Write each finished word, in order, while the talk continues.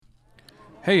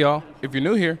Hey y'all, if you're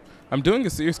new here, I'm doing a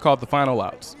series called The Final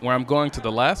Outs, where I'm going to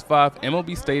the last 5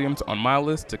 MLB stadiums on my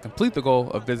list to complete the goal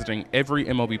of visiting every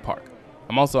MLB park.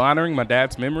 I'm also honoring my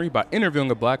dad's memory by interviewing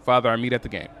a black father I meet at the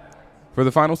game. For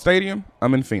the final stadium,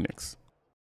 I'm in Phoenix.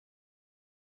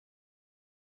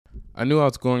 I knew I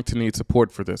was going to need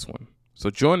support for this one,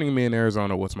 so joining me in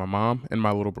Arizona was my mom and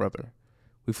my little brother.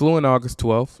 We flew in August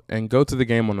 12th and go to the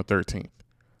game on the 13th.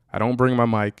 I don't bring my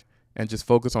mic and just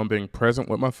focus on being present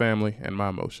with my family and my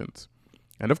emotions.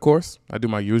 And of course, I do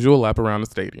my usual lap around the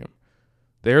stadium.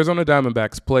 The Arizona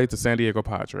Diamondbacks played the San Diego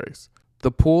Padres.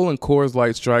 The pool and Coors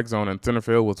Light strike zone in center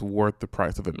field was worth the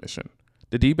price of admission.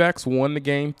 The D-backs won the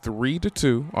game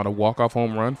 3-2 on a walk-off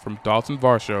home run from Dalton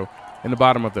Varsho in the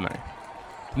bottom of the ninth.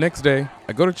 The next day,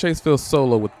 I go to Chase Field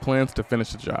solo with plans to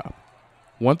finish the job.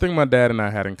 One thing my dad and I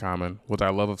had in common was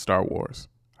our love of Star Wars.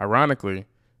 Ironically,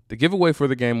 the giveaway for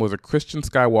the game was a Christian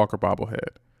Skywalker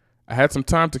bobblehead. I had some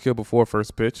time to kill before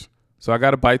first pitch, so I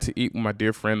got a bite to eat with my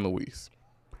dear friend Luis.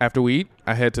 After we eat,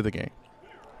 I head to the game.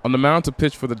 On the mound to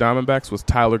pitch for the Diamondbacks was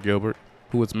Tyler Gilbert,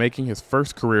 who was making his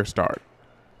first career start.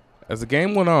 As the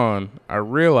game went on, I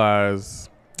realized,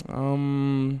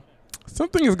 something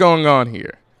is going on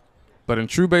here. But in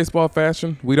true baseball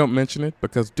fashion, we don't mention it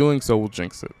because doing so will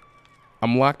jinx it.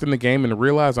 I'm locked in the game and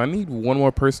realize I need one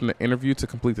more person to interview to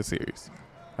complete the series.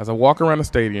 As I walk around the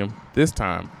stadium, this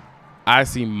time, I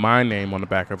see my name on the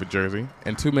back of a jersey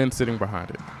and 2 men sitting behind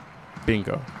it.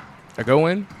 Bingo. I go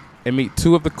in and meet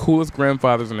 2 of the coolest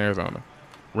grandfathers in Arizona.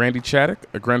 Randy Chaddock,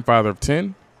 a grandfather of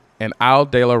 10, and Al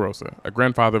De La Rosa, a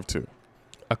grandfather of 2.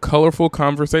 A colorful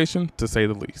conversation, to say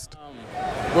the least.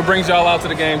 What brings y'all out to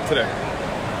the game today?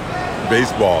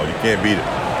 Baseball. You can't beat it.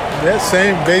 Yeah,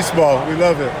 same. Baseball. We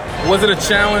love it. Was it a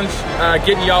challenge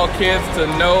getting y'all kids to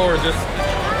know or just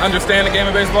understand the game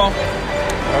of baseball?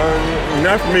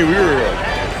 Not for me. We were a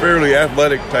fairly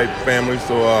athletic type family,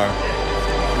 so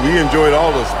we enjoyed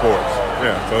all the sports.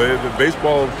 Yeah, so the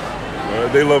baseball,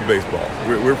 they love baseball.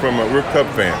 We're Cub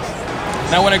fans.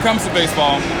 Now, when it comes to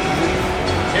baseball,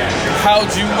 how'd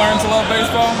you learn to love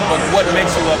baseball? But what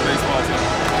makes you love baseball too?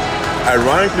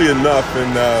 Ironically enough,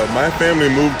 my family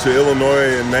moved to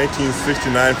Illinois in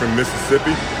 1969 from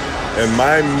Mississippi, and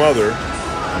my mother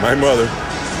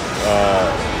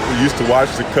used to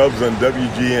watch the Cubs on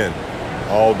WGN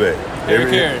all day.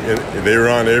 They were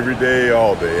on every day,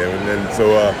 all day, and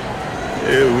so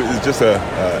it was just a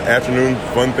afternoon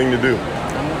fun thing to do.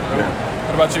 Yeah.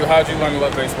 What about you? How'd you learn to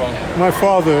love baseball? My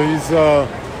father, he's a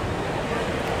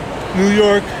New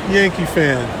York Yankee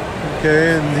fan,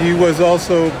 okay, and he was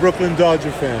also a Brooklyn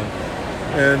Dodger fan,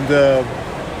 and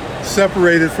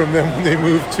separated from them when they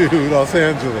moved to Los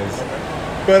Angeles.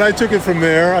 But I took it from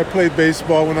there. I played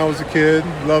baseball when I was a kid,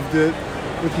 loved it,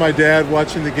 with my dad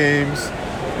watching the games.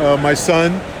 My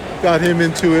son got him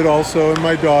into it also, and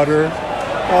my daughter.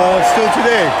 Still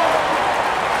today,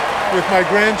 with my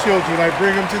grandchildren, I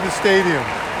bring them to the stadium.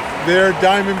 They're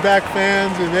Diamondback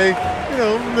fans, and they,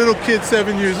 little kid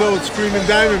 7 years old screaming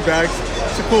Diamondbacks.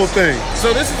 It's a cool thing.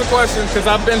 So this is a question, because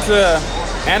I've been to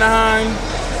Anaheim,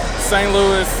 St.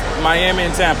 Louis, Miami,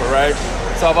 and Tampa, right?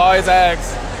 So I've always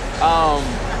asked,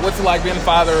 what's it like being a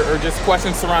father, or just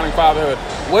questions surrounding fatherhood?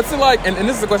 What's it like, and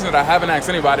this is a question that I haven't asked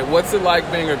anybody, what's it like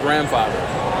being a grandfather?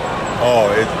 Oh,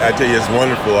 I tell you, it's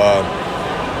wonderful.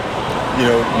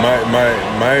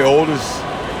 My oldest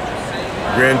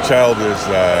grandchild is,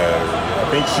 I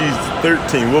think she's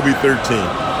 13, will be 13.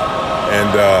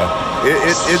 And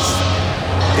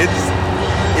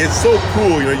it's so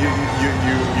cool,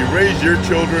 you raise your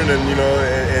children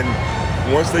and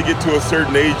once they get to a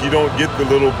certain age, you don't get the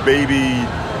little baby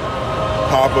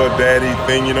papa daddy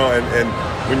thing, and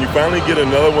when you finally get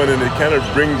another one and it kind of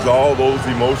brings all those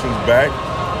emotions back,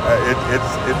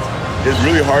 it's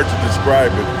really hard to describe,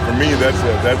 but for me that's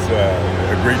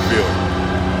a great feeling.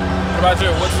 What about you?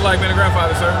 What's it like being a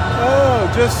grandfather, sir?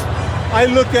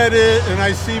 I look at it and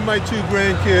I see my 2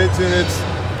 grandkids, and it's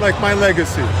like my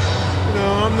legacy.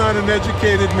 I'm not an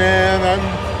educated man. I'm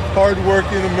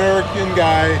hard-working American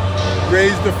guy,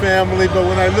 raised a family, but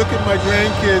when I look at my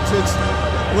grandkids, it's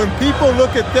when people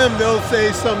look at them, they'll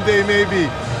say someday maybe,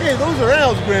 hey, those are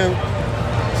Al's grand.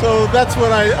 So that's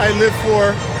what I live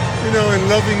for, and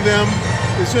loving them.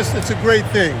 It's a great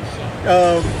thing.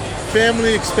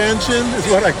 Family expansion is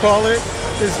what I call it.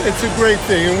 It's a great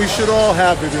thing, and we should all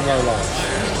have it in our lives.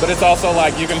 But it's also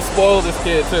like you can spoil this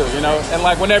kid too, and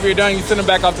like whenever you're done, you send them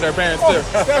back off to their parents too.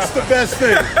 That's the best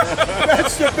thing.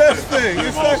 That's the best thing.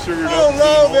 It's like,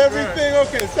 love everything.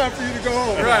 Okay, it's time for you to go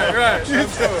home. Right.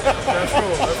 That's cool.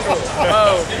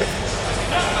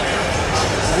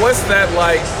 What's that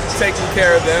like, taking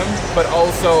care of them, but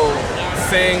also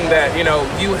saying that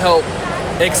you help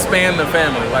expand the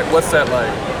family? Like, what's that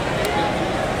like?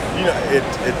 You know,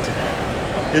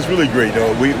 it's really great. You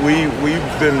know, we've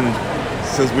been,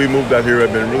 since we moved out here,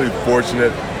 I've been really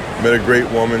fortunate. Met a great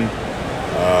woman.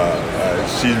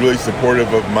 She's really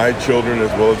supportive of my children as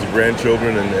well as the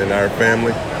grandchildren and our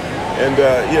family. And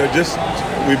you know, just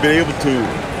we've been able to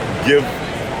give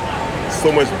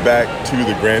so much back to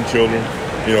the grandchildren.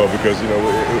 You know, because you know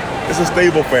it's a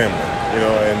stable family. You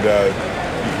know, and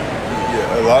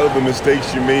a lot of the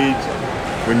mistakes you made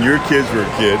when your kids were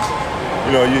kids,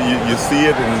 you know, you see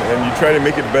it and you try to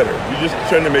make it better. You're just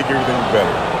trying to make everything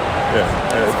better. Yeah.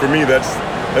 For me, that's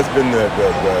been the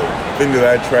thing that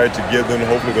I tried to give them.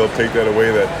 Hopefully, they'll take that away.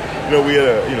 That you know, we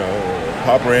had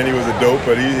Papa Randy was a dope,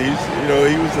 but he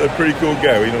was a pretty cool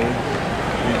guy. You know,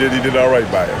 he did all right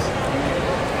by us.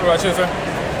 What about you, sir?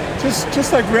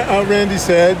 Just like Randy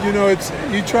said, you know,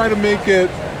 you try to make it.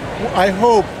 I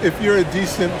hope if you're a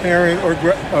decent parent or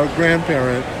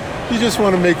grandparent, you just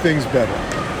want to make things better.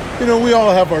 You know, we all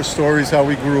have our stories, how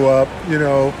we grew up, you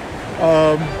know,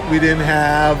 we didn't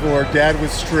have, or dad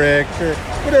was strict, or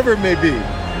whatever it may be.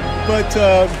 But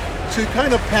to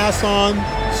kind of pass on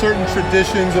certain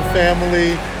traditions of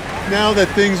family, now that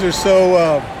things are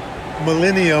so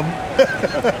millennium,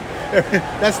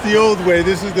 that's the old way,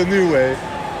 this is the new way.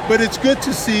 But it's good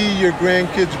to see your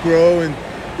grandkids grow and,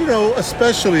 you know,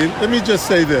 especially, let me just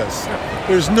say this.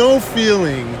 There's no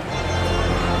feeling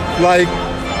like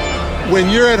when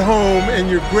you're at home and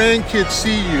your grandkids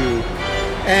see you,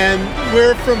 and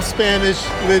we're from Spanish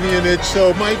lineage,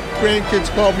 so my grandkids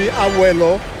call me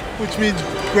abuelo, which means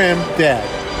granddad.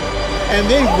 And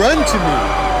they run to me,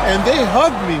 and they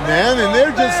hug me, man, and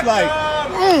they're just like,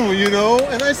 you know,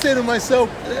 and I say to myself,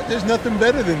 there's nothing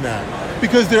better than that,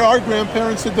 because there are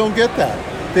grandparents that don't get that.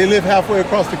 They live halfway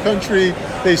across the country.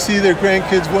 They see their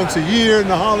grandkids once a year in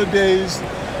the holidays.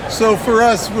 So for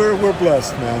us, we're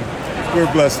blessed, man. We're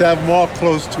blessed to have them all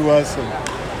close to us. And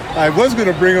I was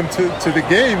going to bring them to the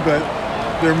game, but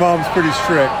their mom's pretty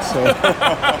strict. So.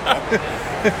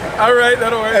 All right,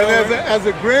 that'll work. And as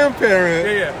a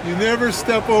grandparent, you never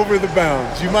step over the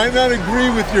bounds. You might not agree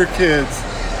with your kids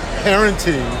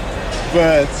parenting,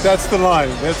 but that's the line.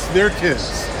 That's their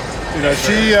kids. You know,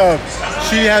 she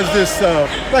has this,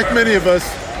 like many of us,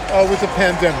 with the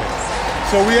pandemic.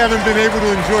 So we haven't been able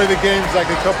to enjoy the games like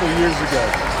a couple of years ago.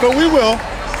 But we will.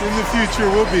 In the future,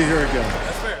 we'll be here again.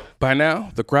 By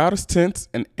now, the crowd is tense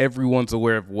and everyone's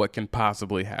aware of what can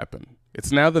possibly happen.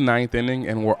 It's now the 9th inning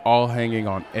and we're all hanging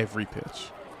on every pitch.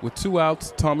 With 2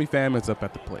 outs, Tommy Pham is up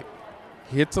at the plate.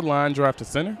 He hits a line drive to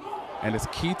center, and as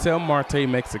Ketel Marte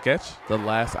makes a catch, the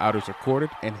last out is recorded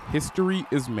and history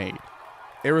is made.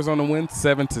 Arizona wins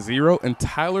 7-0, and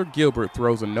Tyler Gilbert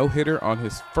throws a no-hitter on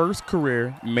his first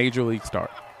career Major League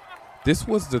start. This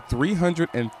was the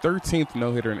 313th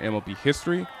no-hitter in MLB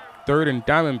history, 3rd in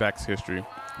Diamondbacks history,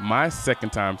 my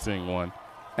 2nd time seeing one,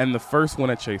 and the first one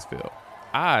at Chase Field.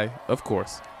 I, of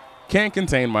course, can't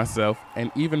contain myself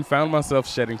and even found myself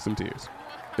shedding some tears.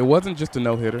 It wasn't just a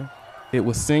no-hitter, it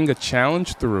was seeing a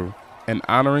challenge through and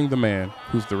honoring the man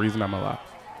who's the reason I'm alive.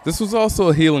 This was also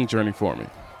a healing journey for me.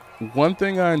 One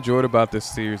thing I enjoyed about this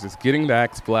series is getting to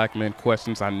ask black men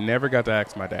questions I never got to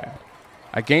ask my dad.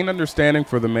 I gained understanding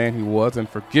for the man he was and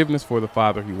forgiveness for the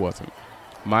father he wasn't.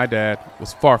 My dad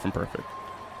was far from perfect,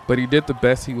 but he did the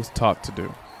best he was taught to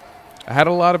do. I had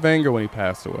a lot of anger when he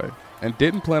passed away and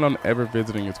didn't plan on ever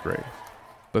visiting his grave.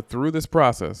 But through this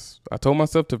process, I told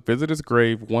myself to visit his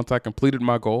grave once I completed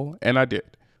my goal, and I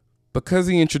did. Because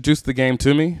he introduced the game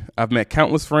to me, I've met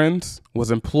countless friends,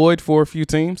 was employed for a few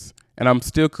teams, and I'm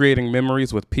still creating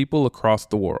memories with people across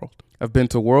the world. I've been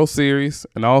to World Series,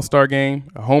 an All-Star game,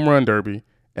 a home run derby,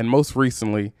 and most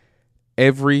recently,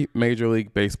 every Major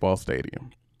League Baseball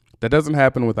stadium. That doesn't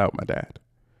happen without my dad.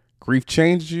 Grief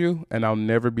changes you, and I'll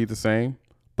never be the same,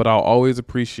 but I'll always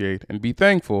appreciate and be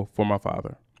thankful for my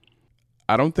father.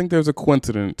 I don't think there's a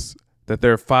coincidence that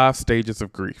there are 5 stages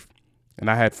of grief, and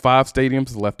I had 5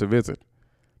 stadiums left to visit.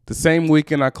 The same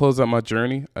weekend I close out my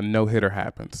journey, a no-hitter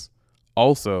happens.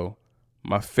 Also,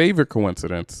 my favorite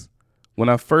coincidence, when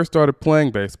I first started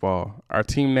playing baseball, our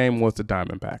team name was the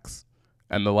Diamondbacks,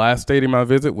 and the last stadium I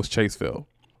visit was Chase Field,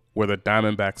 where the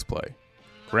Diamondbacks play.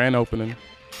 Grand opening,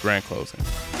 grand closing.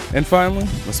 And finally,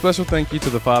 a special thank you to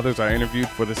the fathers I interviewed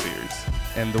for the series,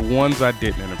 and the ones I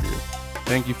didn't interview.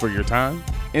 Thank you for your time,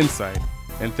 insight,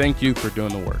 and thank you for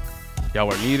doing the work.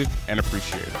 Y'all are needed and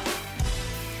appreciated.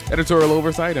 Editorial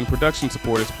oversight and production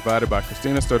support is provided by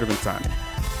Christina Sturdivantani.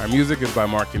 Our music is by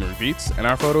Mark Henry Beats, and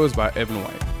our photo is by Evan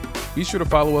White. Be sure to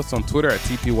follow us on Twitter at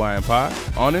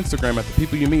TPYMPod, on Instagram at The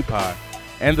People You Meet Pod,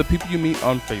 and The People You Meet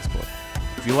on Facebook.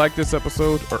 If you like this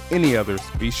episode or any others,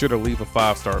 be sure to leave a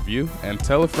 5-star review and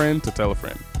tell a friend to tell a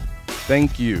friend.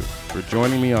 Thank you for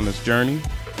joining me on this journey.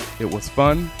 It was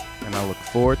fun, and I look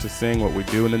forward to seeing what we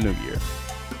do in the new year.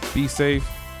 Be safe,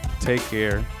 take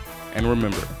care, and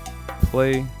remember,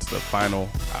 play to the final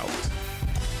out.